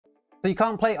So you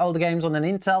can't play older games on an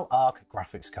Intel Arc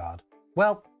graphics card.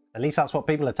 Well, at least that's what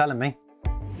people are telling me.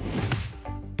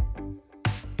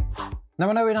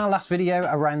 Now, I know in our last video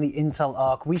around the Intel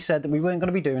Arc, we said that we weren't going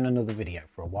to be doing another video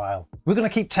for a while. We're going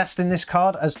to keep testing this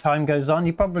card as time goes on.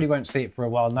 You probably won't see it for a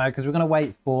while now because we're going to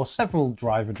wait for several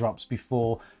driver drops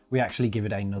before we actually give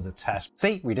it another test.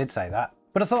 See, we did say that.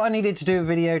 But I thought I needed to do a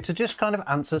video to just kind of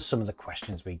answer some of the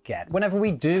questions we get. Whenever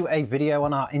we do a video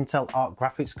on our Intel Arc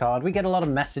graphics card, we get a lot of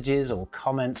messages or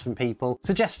comments from people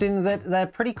suggesting that they're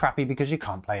pretty crappy because you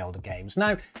can't play older games.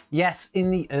 Now, yes, in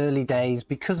the early days,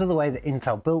 because of the way that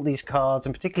Intel built these cards,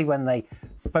 and particularly when they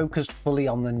focused fully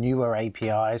on the newer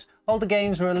APIs, older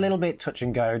games were a little bit touch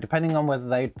and go, depending on whether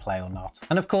they'd play or not.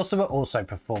 And of course, there were also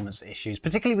performance issues,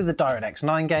 particularly with the DirectX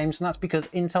 9 games, and that's because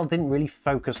Intel didn't really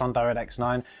focus on DirectX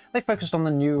 9. They focused on the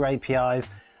newer APIs,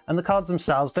 and the cards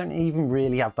themselves don't even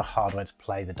really have the hardware to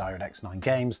play the DirectX 9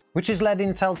 games, which has led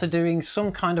Intel to doing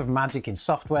some kind of magic in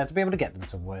software to be able to get them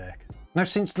to work. Now,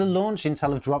 since the launch,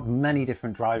 Intel have dropped many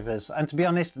different drivers, and to be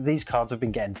honest, these cards have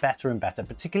been getting better and better,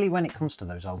 particularly when it comes to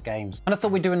those old games. And I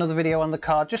thought we'd do another video on the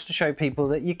card just to show people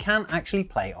that you can actually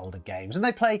play older games, and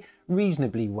they play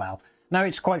reasonably well. Now,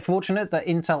 it's quite fortunate that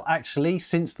Intel actually,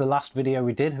 since the last video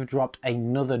we did, have dropped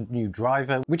another new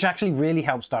driver, which actually really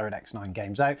helps DirectX 9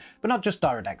 games out, but not just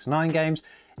DirectX 9 games.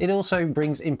 It also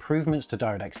brings improvements to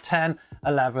DirectX 10,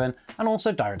 11, and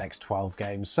also DirectX 12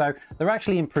 games. So they're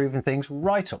actually improving things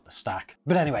right up the stack.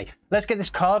 But anyway, let's get this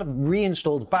card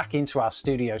reinstalled back into our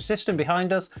studio system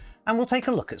behind us, and we'll take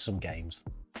a look at some games.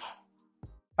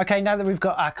 Okay, now that we've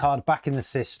got our card back in the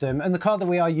system, and the card that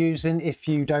we are using, if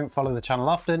you don't follow the channel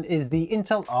often, is the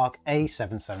Intel Arc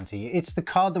A770. It's the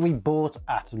card that we bought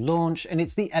at launch, and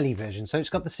it's the LE version, so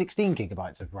it's got the 16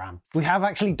 gigabytes of RAM. We have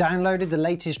actually downloaded the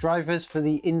latest drivers for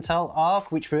the Intel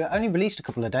Arc, which were only released a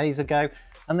couple of days ago,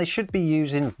 and they should be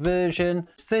using version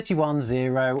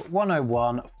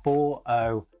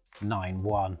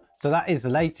 31.0.101.4091. So that is the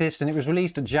latest, and it was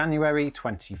released on January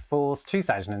 24th,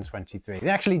 2023. They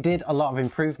actually did a lot of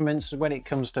improvements when it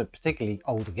comes to particularly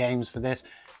older games for this,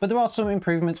 but there are some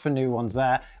improvements for new ones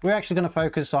there. We're actually going to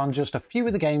focus on just a few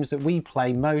of the games that we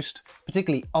play most,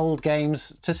 particularly old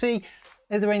games, to see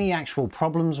are there any actual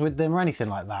problems with them or anything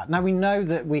like that. Now, we know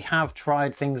that we have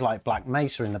tried things like Black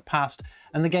Mesa in the past,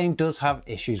 and the game does have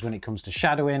issues when it comes to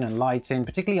shadowing and lighting,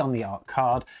 particularly on the Arc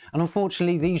card. And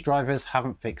unfortunately, these drivers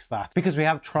haven't fixed that because we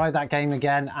have tried that game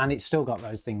again and it's still got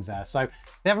those things there. So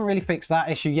they haven't really fixed that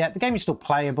issue yet. The game is still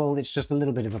playable. It's just a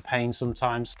little bit of a pain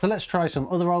sometimes. So let's try some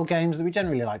other old games that we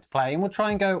generally like to play, and we'll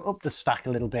try and go up the stack a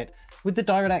little bit with the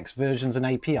DirectX versions and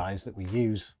APIs that we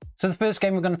use. So the first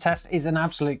game we're going to test is an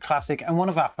absolute classic and one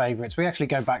of our favorites. We actually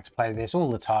go back to play this all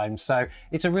the time, so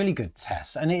it's a really good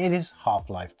test, and it is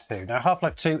Half-Life 2. Now,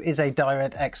 Half-Life 2 is a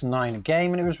DirectX 9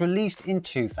 game, and it was released in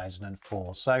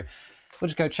 2004. So we'll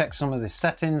just go check some of the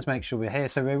settings, make sure we're here.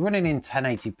 So we're running in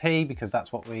 1080p because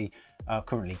that's what we are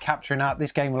currently capturing at.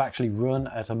 This game will actually run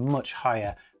at a much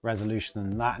higher resolution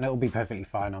than that, and it will be perfectly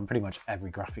fine on pretty much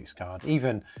every graphics card,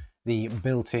 even the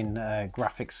built-in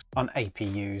graphics on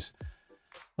APUs.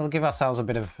 We'll give ourselves a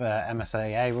bit of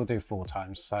MSAA. We'll do 4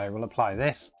 times. So we'll apply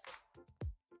this,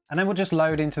 and then we'll just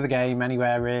load into the game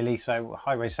anywhere really. So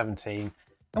highway 17,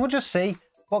 and we'll just see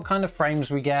what kind of frames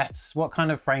we get, what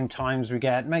kind of frame times we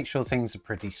get, make sure things are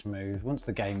pretty smooth once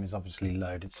the game is obviously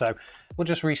loaded. So we'll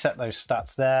just reset those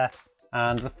stats there.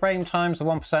 And the frame times, the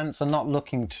 1%, are not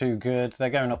looking too good. They're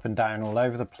going up and down all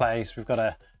over the place. We've got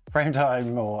a frame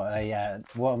time or a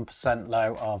 1%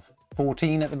 low of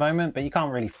 14 at the moment, but you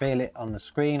can't really feel it on the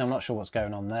screen. I'm not sure what's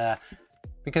going on there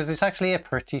because it's actually a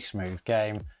pretty smooth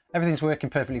game. Everything's working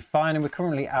perfectly fine, and we're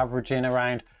currently averaging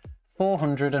around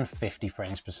 450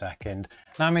 frames per second.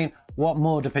 Now, I mean, what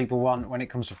more do people want when it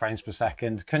comes to frames per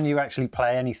second? Can you actually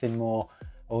play anything more,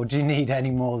 or do you need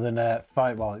any more than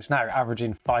well, it's now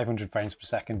averaging 500 frames per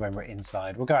second when we're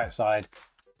inside. We'll go outside,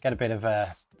 get a bit of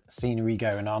scenery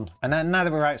going on. And then now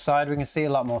that we're outside, we can see a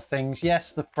lot more things.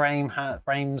 Yes, the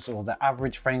frames or the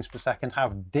average frames per second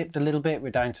have dipped a little bit.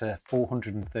 We're down to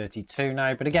 432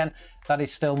 now, but again, that is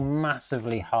still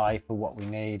massively high for what we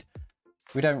need.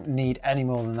 We don't need any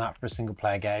more than that for a single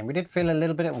player game. We did feel a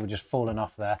little bit, we're just falling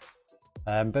off there.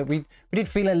 But we did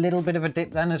feel a little bit of a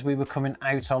dip then as we were coming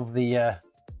out of the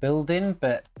building,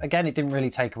 but again, it didn't really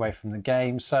take away from the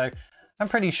game. So I'm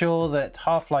pretty sure that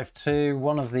Half-Life 2,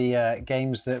 one of the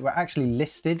games that were actually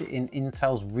listed in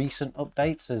Intel's recent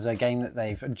updates as a game that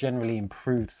they've generally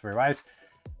improved throughout,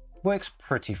 works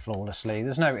pretty flawlessly.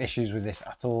 There's no issues with this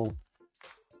at all.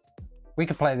 We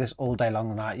could play this all day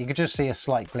long on that. You could just see a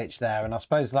slight glitch there, and I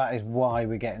suppose that is why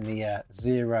we're getting the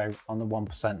 0 on the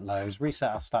 1% lows.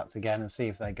 Reset our stats again and see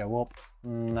if they go up.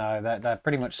 No, they're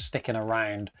pretty much sticking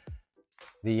around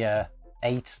the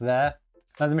 8 there.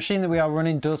 Now, the machine that we are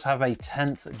running does have a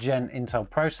 10th gen Intel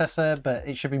processor, but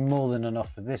it should be more than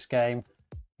enough for this game.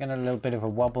 Getting a little bit of a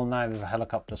wobble now. There's a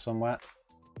helicopter somewhere.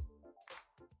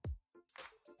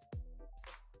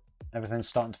 Everything's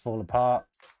starting to fall apart.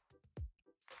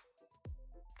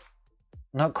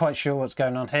 Not quite sure what's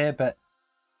going on here, but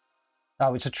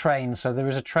oh, it's a train. So there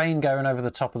is a train going over the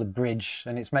top of the bridge,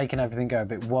 and it's making everything go a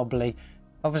bit wobbly.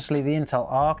 Obviously, the Intel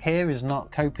Arc here is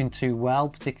not coping too well,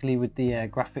 particularly with the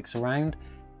graphics around.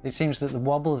 It seems that the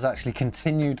wobble has actually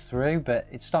continued through, but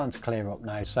it's starting to clear up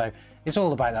now. So it's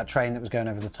all about that train that was going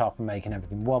over the top and making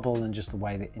everything wobble, and just the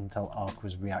way that Intel Arc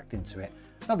was reacting to it.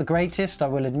 Not the greatest, I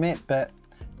will admit, but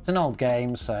it's an old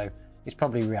game, so it's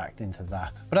probably reacting to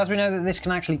that. But as we know that this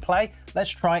can actually play, let's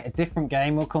try a different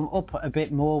game. We'll come up a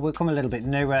bit more, we'll come a little bit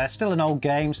newer. Still an old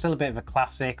game, still a bit of a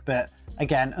classic, but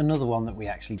again, another one that we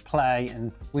actually play,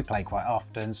 and we play quite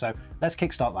often. So let's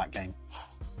kickstart that game.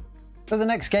 So the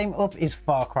next game up is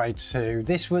Far Cry 2.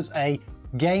 This was a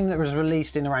game that was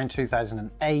released in around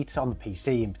 2008 on the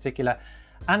PC in particular.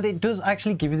 And it does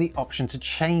actually give you the option to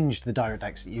change the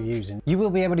DirectX that you're using. You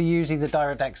will be able to use either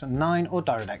DirectX 9 or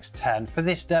DirectX 10. For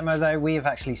this demo though, we have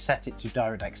actually set it to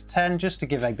DirectX 10 just to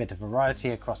give a bit of variety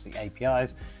across the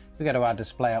APIs. If we go to our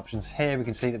display options here, we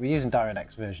can see that we're using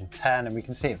DirectX version 10, and we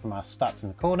can see it from our stats in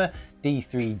the corner,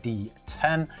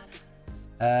 D3D10.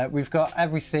 We've got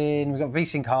everything, we've got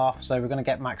VSync off, so we're going to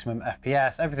get maximum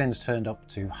FPS. Everything's turned up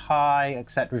to high,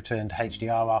 except we've turned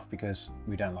HDR off because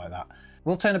we don't like that.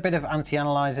 We'll turn a bit of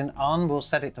anti-aliasing on. We'll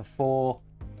set it to 4,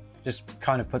 just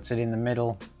kind of puts it in the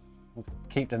middle. We'll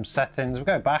keep them settings. We'll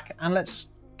go back and let's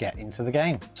get into the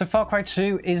game. So Far Cry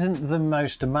 2 isn't the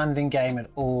most demanding game at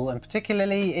all, and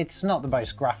particularly it's not the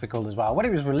most graphical as well. When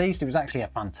it was released, it was actually a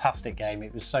fantastic game.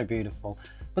 It was so beautiful.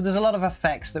 But there's a lot of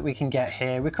effects that we can get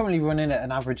here. We're currently running at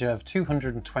an average of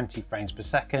 220 frames per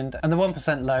second, and the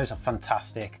 1% lows are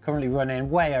fantastic. Currently running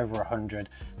way over 100.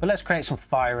 But let's create some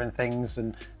fire and things,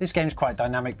 and this game's quite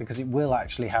dynamic because it will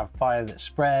actually have fire that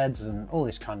spreads and all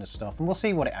this kind of stuff, and we'll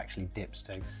see what it actually dips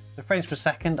to. So frames per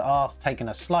second are taking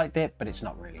a slight dip, but it's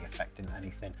not really affecting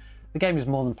anything. The game is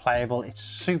more than playable. It's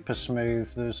super smooth.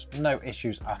 There's no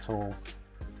issues at all.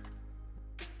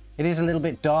 It is a little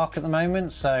bit dark at the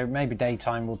moment, so maybe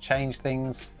daytime will change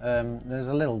things. There's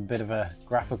a little bit of a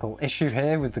graphical issue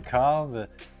here with the car that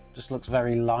just looks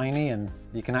very liney, and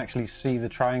you can actually see the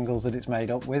triangles that it's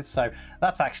made up with. So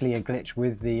that's actually a glitch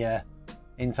with the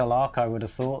Intel Arc, I would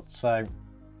have thought. So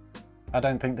I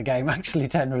don't think the game actually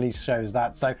generally shows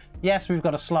that. So yes, we've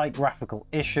got a slight graphical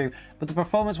issue, but the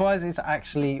performance-wise, it's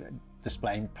actually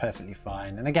displaying perfectly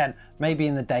fine. And again, maybe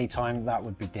in the daytime that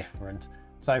would be different.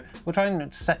 So we'll try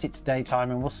and set it to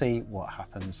daytime and we'll see what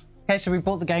happens. Okay, so we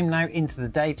brought the game now into the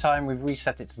daytime. We've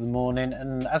reset it to the morning,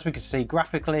 and as we can see,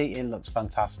 graphically, it looks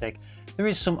fantastic. There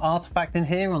is some artifact in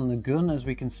here on the gun, as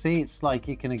we can see. It's like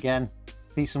you can, again,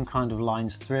 see some kind of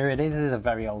lines through it. It is a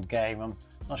very old game. I'm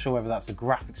not sure whether that's the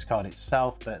graphics card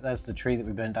itself, but there's the tree that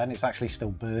we burned down. It's actually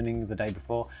still burning the day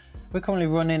before. We're currently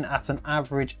running at an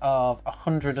average of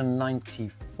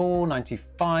 194,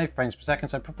 95 frames per second,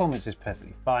 so performance is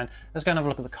perfectly fine. Let's go and have a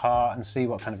look at the car and see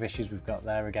what kind of issues we've got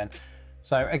there again.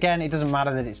 So again, it doesn't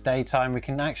matter that it's daytime. We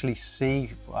can actually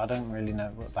see, I don't really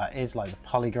know what that is, like the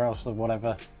polygraphs or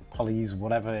whatever, polys,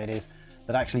 whatever it is,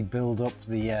 that actually build up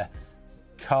the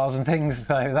cars and things.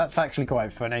 So that's actually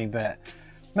quite funny, but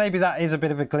maybe that is a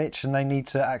bit of a glitch and they need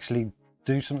to actually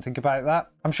do something about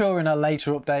that. I'm sure in a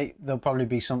later update there'll probably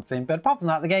be something, but apart from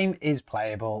that, the game is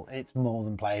playable. It's more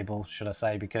than playable, should I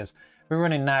say, because we're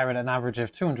running now at an average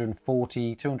of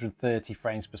 240, 230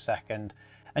 frames per second,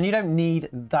 and you don't need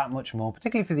that much more,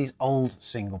 particularly for these old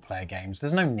single player games.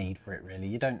 There's no need for it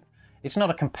really. It's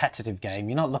not a competitive game.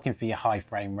 You're not looking for your high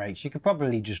frame rates. You could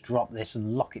probably just drop this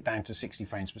and lock it down to 60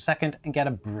 frames per second and get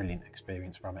a brilliant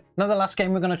experience from it. Now, the last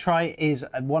game we're going to try is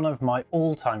one of my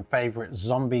all-time favorite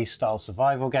zombie-style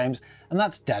survival games, and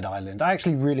that's Dead Island. I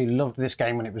actually really loved this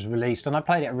game when it was released, and I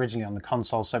played it originally on the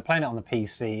console, so playing it on the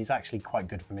PC is actually quite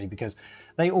good for me because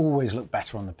they always look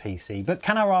better on the PC. But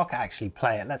can our Arc actually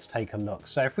play it? Let's take a look.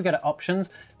 So if we go to options,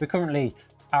 we're currently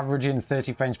averaging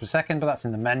 30 frames per second, but that's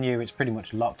in the menu. It's pretty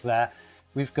much locked there.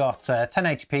 We've got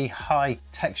 1080p high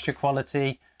texture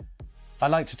quality. I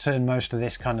like to turn most of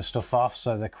this kind of stuff off,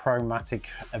 so the chromatic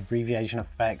abbreviation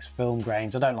effects, film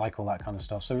grains, I don't like all that kind of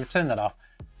stuff, so we've turned that off.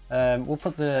 We'll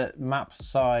put the map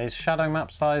size, shadow map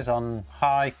size on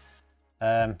high.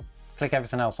 click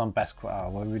everything else on best well,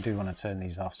 we do want to turn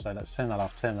these off, so let's turn that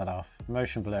off,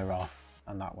 motion blur off,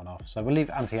 and that one off. So we'll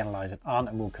leave anti-aliasing on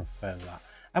and we'll confirm that.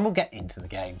 And we'll get into the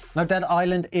game. Now, Dead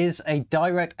Island is a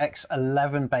DirectX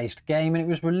 11 based game, and it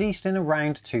was released in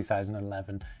around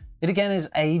 2011. It again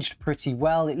is aged pretty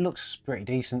well. It looks pretty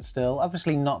decent still.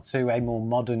 Obviously not to a more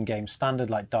modern game standard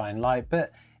like Dying Light,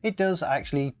 but it does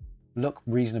actually look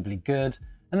reasonably good.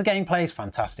 And the gameplay is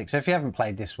fantastic. So if you haven't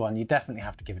played this one, you definitely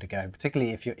have to give it a go,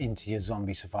 particularly if you're into your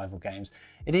zombie survival games.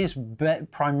 It is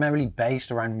primarily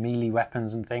based around melee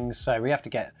weapons and things, so we have to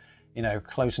get, you know,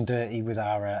 close and dirty with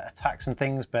our attacks and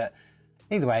things, but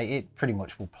either way, it pretty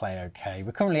much will play okay.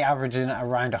 We're currently averaging at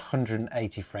around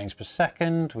 180 frames per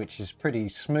second, which is pretty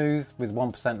smooth, with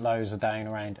 1% lows are down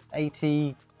around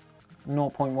 80,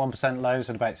 0.1% lows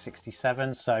at about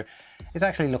 67, so it's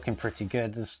actually looking pretty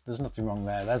good. There's nothing wrong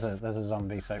there. There's a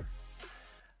zombie, so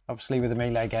obviously with a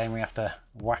melee game, we have to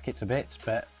whack it to bits,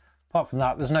 but apart from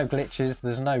that, there's no glitches,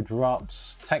 there's no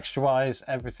drops. Texture-wise,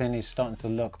 everything is starting to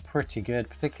look pretty good,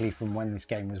 particularly from when this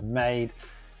game was made.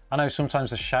 I know sometimes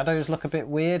the shadows look a bit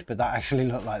weird, but that actually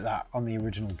looked like that on the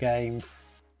original game.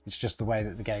 It's just the way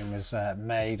that the game was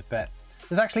made, but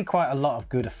there's actually quite a lot of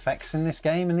good effects in this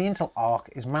game, and the Intel Arc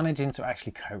is managing to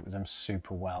actually cope with them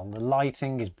super well. The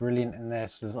lighting is brilliant in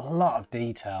this, there's a lot of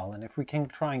detail, and if we can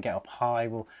try and get up high,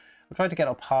 we'll try to get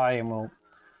up high and we'll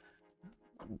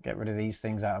get rid of these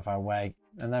things out of our way,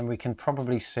 and then we can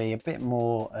probably see a bit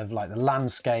more of like the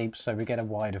landscape, so we get a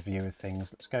wider view of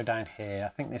things. Let's go down here. I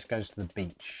think this goes to the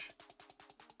beach,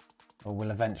 or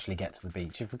we'll eventually get to the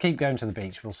beach. If we keep going to the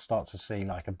beach, we'll start to see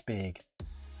like a big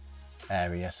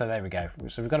area. So there we go.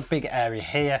 So we've got a big area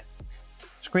here.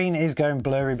 Screen is going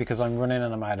blurry because I'm running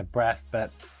and I'm out of breath,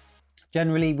 but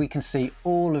generally we can see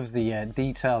all of the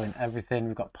detail in everything.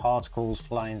 We've got particles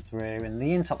flying through, and the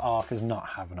Intel Arc is not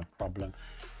having a problem.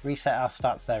 Reset our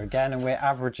stats there again, and we're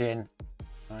averaging,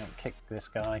 right, kick this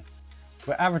guy.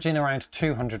 We're averaging around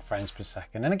 200 frames per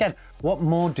second. And again, what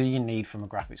more do you need from a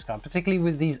graphics card, particularly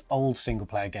with these old single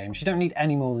player games? You don't need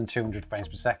any more than 200 frames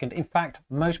per second. In fact,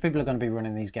 most people are going to be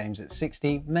running these games at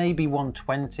 60, maybe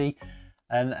 120.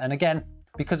 And again,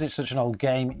 because it's such an old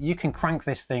game, you can crank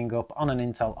this thing up on an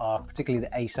Intel Arc, particularly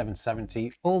the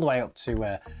A770, all the way up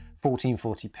to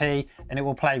 1440p, and it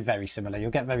will play very similar. You'll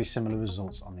get very similar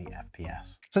results on the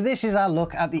FPS. So this is our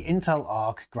look at the Intel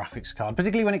Arc graphics card,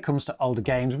 particularly when it comes to older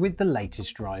games with the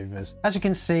latest drivers. As you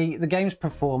can see, the games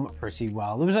perform pretty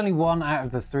well. There was only one out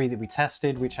of the 3 that we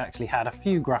tested which actually had a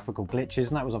few graphical glitches,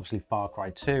 and that was obviously Far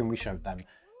Cry 2, and we showed them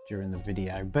during the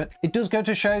video, but it does go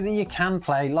to show that you can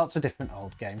play lots of different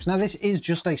old games. Now, this is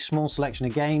just a small selection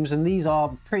of games, and these are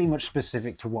pretty much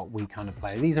specific to what we kind of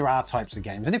play. These are our types of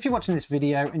games, and if you're watching this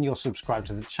video and you're subscribed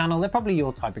to the channel, they're probably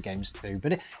your type of games too.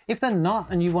 But if they're not,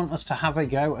 and you want us to have a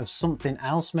go of something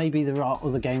else, maybe there are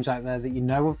other games out there that you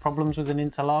know have problems with an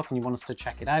Intel Arc and you want us to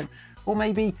check it out, or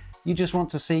maybe you just want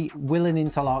to see, will an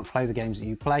Intel Arc play the games that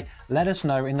you play? Let us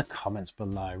know in the comments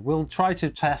below. We'll try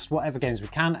to test whatever games we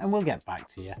can, and we'll get back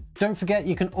to you. Don't forget,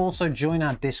 you can also join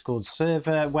our Discord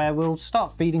server, where we'll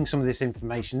start feeding some of this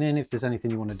information in if there's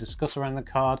anything you want to discuss around the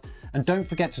card. And don't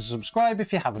forget to subscribe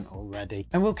if you haven't already,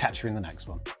 and we'll catch you in the next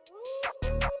one.